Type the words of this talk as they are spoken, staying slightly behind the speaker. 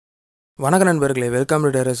வணக்க நண்பர்களே, welcome to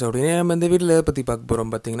terrace. அப்படின்னு நம்ம இந்த வீட்டில் எதை பற்றி பார்க்க போகிறோம்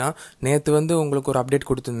பார்த்தீங்கன்னா, நேற்று உங்களுக்கு ஒரு அப்டேட்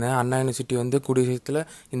கொடுத்துருந்தேன். அண்ணா யூனிவர்சிட்டி கூடிய சீக்கிரத்தில்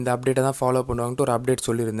இந்த அப்டேட்டை தான் ஃபாலோ பண்ணுவாங்கன்ட்டு ஒரு அப்டேட்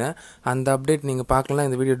சொல்லியிருந்தேன். அந்த அப்டேட் நீங்கள் பார்க்கலாம்,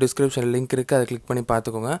 இந்த வீடியோ டிஸ்கிரிப்ஷனில் லிங்க் இருக்குது, அதை கிளிக் பண்ணி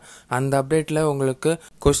பார்த்துக்கோங்க. அந்த அப்டேட்டில் உங்களுக்கு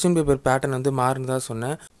கொஸ்டின் பேப்பர் பேட்டர்ன் மாறுனதாக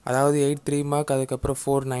சொன்னேன். அதாவது 8 3 மார்க், அதுக்கப்புறம்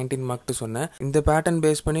 4 19 மார்க்ட்டு சொன்னேன். இந்த பேட்டர்ன்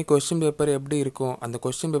பேஸ் பண்ணி கொஸ்டின் பேப்பர் எப்படி இருக்கும், அந்த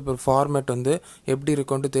கொஸ்டின் பேப்பர் ஃபார்மேட் எப்படி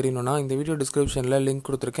இருக்கும்னு தெரியணும்னா இந்த வீடியோ டிஸ்கிரிப்ஷனில் லிங்க்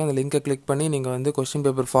கொடுத்துருக்கேன். அந்த லிங்கை கிளிக் பண்ணி நீங்கள் கொஸ்டின்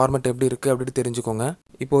பேப்பர் ஃபார்மேட் எப்படி இருக்குது அப்படின்னு தெரிஞ்சுக்கோங்க.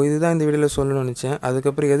 இப்போது இதுதான் இந்த வீடியோவில் சொல்லணும்னு நினச்சேன்.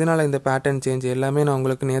 அதுக்கப்புறம் எதனால் இந்த பேட்டர்ன் சேஞ்ச் எல்லாமே நான்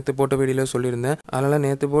உங்களுக்கு நேற்று போட்ட வீடியோவில் சொல்லியிருந்தேன். அதனால்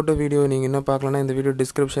நேற்று போட்ட வீடியோ நீங்கள் இன்னும் பார்க்கலன்னா இந்த வீடியோ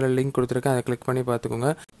டிஸ்கிரிப்ஷனில் லிங்க் கொடுத்துருக்கேன், அதை கிளிக் பண்ணி பார்த்துக்கோங்க.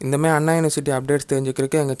 இந்தமாதிரி அண்ணா யூனிவர்சிட்டி அப்டேட்ஸ்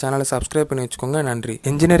தெரிஞ்சுக்கிறதுக்கு எங்கள் சேனலை சப்ஸ்கிரைப் பண்ணி வச்சுக்கோங்க. நன்றி.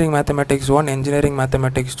 Engineering mathematics 1, engineering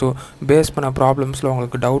mathematics 2 base பண்ண ப்ராப்ளம்ஸில்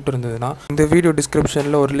உங்களுக்கு டவுட் இருந்ததுன்னா இந்த வீடியோ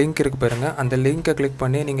டிஸ்கிரிப்ஷனில் ஒரு லிங்க் இருக்குது பாருங்கள். அந்த லிங்கை கிளிக்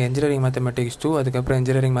பண்ணி நீங்கள் இன்ஜினியரிங் மேத்தமெட்டிக்ஸ் 2 அதுக்கப்புறம்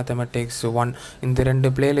இன்ஜினியரிங் மேத்தமெட்டிக்ஸ் 1 இந்த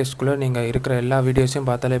 2 பிளேலிஸ்ட்குள்ளே நீங்கள் இருக்கிற எல்லா வீடியோஸையும்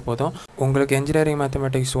பார்த்தாலே போதும். உங்களுக்கு இன்ஜினியரிங்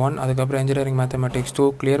மேத்தமெட்டிக்ஸ் 1 அதுக்கப்புறம் இன்ஜினியரிங் மேத்தமெட்டிக்ஸ் 2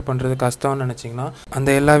 கிளியர் பண்ணுறது கஷ்டம்னு நினச்சிங்கன்னா அந்த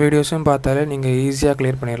எல்லா வீடியோஸையும் பார்த்தாலே நீங்கள் ஈஸியாக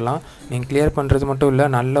கிளியர் பண்ணிடலாம். நீங்கள் கிளியர் பண்ணுறது மட்டும் இல்லை,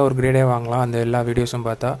 நல்ல ஒரு கிரேடே வாங்கலாம் அந்த எல்லா வீடியோஸும்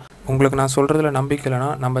பார்த்தா. உங்களுக்கு நான் சொல்கிறதுல நம்பிக்கை இல்லைனா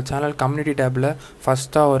நம்ம சேனல் கம்யூனிட்டி டேப்பில்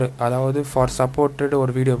ஃபஸ்ட்டாக அதாவது ஃபார் சப்போர்ட்டட்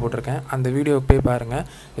ஒரு வீடியோ போட்டிருக்கேன். அந்த வீடியோவுக்கு போய் பாருங்கள்.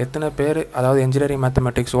 எத்தனை பேர் அதாவது இன்ஜினியரிங்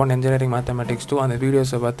மேத்தமெட்டிக்ஸ் 1 இன்ஜினியரிங் மேத்தமெட்டிக்ஸ் 2 அந்த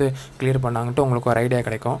வீடியோஸை பார்த்து கிளியர் பண்ணாங்கன்ட்டு உங்களுக்கு ஒரு ஐடியா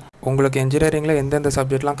கிடைக்கும். உங்களுக்கு இன்ஜினியரிங்கில் எந்தெந்த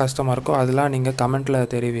சப்ஜெக்ட்லாம் கஷ்டமாக இருக்கோ அதெல்லாம் நீங்கள் கமெண்ட்டில்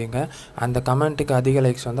தெரிவிங்க. அந்த கமெண்ட்டுக்கு அதிக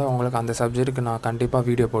லைக்ஸ் வந்தால் உங்களுக்கு அந்த சப்ஜெக்ட்டுக்கு நான் கண்டிப்பாக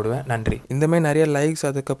வீடியோ போடுவேன். நன்றி. இந்தமாதிரி நிறைய லைக்ஸ்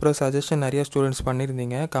அதுக்கப்புறம் சஜஷன் நிறைய ஸ்டூடெண்ட்ஸ்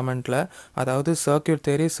பண்ணியிருந்தீங்க கமெண்ட்டில். அதாவது சர்க்யூட்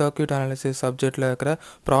தியரி, சர்க்யூட் அனாலிசிஸ் சப்ஜெக்டில் இருக்கிற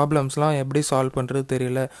ப்ராப்ளம்ஸ்லாம் எப்படி சால்வ் பண்ணுறது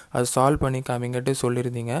தெரியல, அது சால்வ் பண்ணி காமிங்கட்டு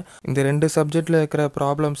சொல்லியிருந்தீங்க. இந்த 2 சப்ஜெக்டில் இருக்கிற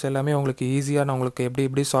ப்ராப்ளம்ஸ் எல்லாமே உங்களுக்கு ஈஸியாக நான் உங்களுக்கு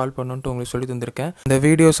எப்படி சால்வ் பண்ணணுன்ட்டு உங்களுக்கு சொல்லி தந்திருக்கேன். இந்த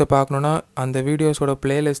வீடியோஸை பார்க்கணுன்னா அந்த வீடியோஸோட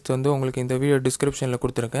பிளேலிஸ்ட் உங்களுக்கு இந்த வீடியோ டிஸ்கிரிப்ஷனில்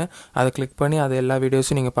கொடுத்துருக்கேன். அதை கிளிக் பண்ணி அது எல்லா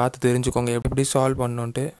வீடியோஸும் நீங்கள் பார்த்து தெரிஞ்சுக்கோங்க எப்படி சால்வ்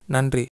பண்ணணுன்ட்டு. நன்றி.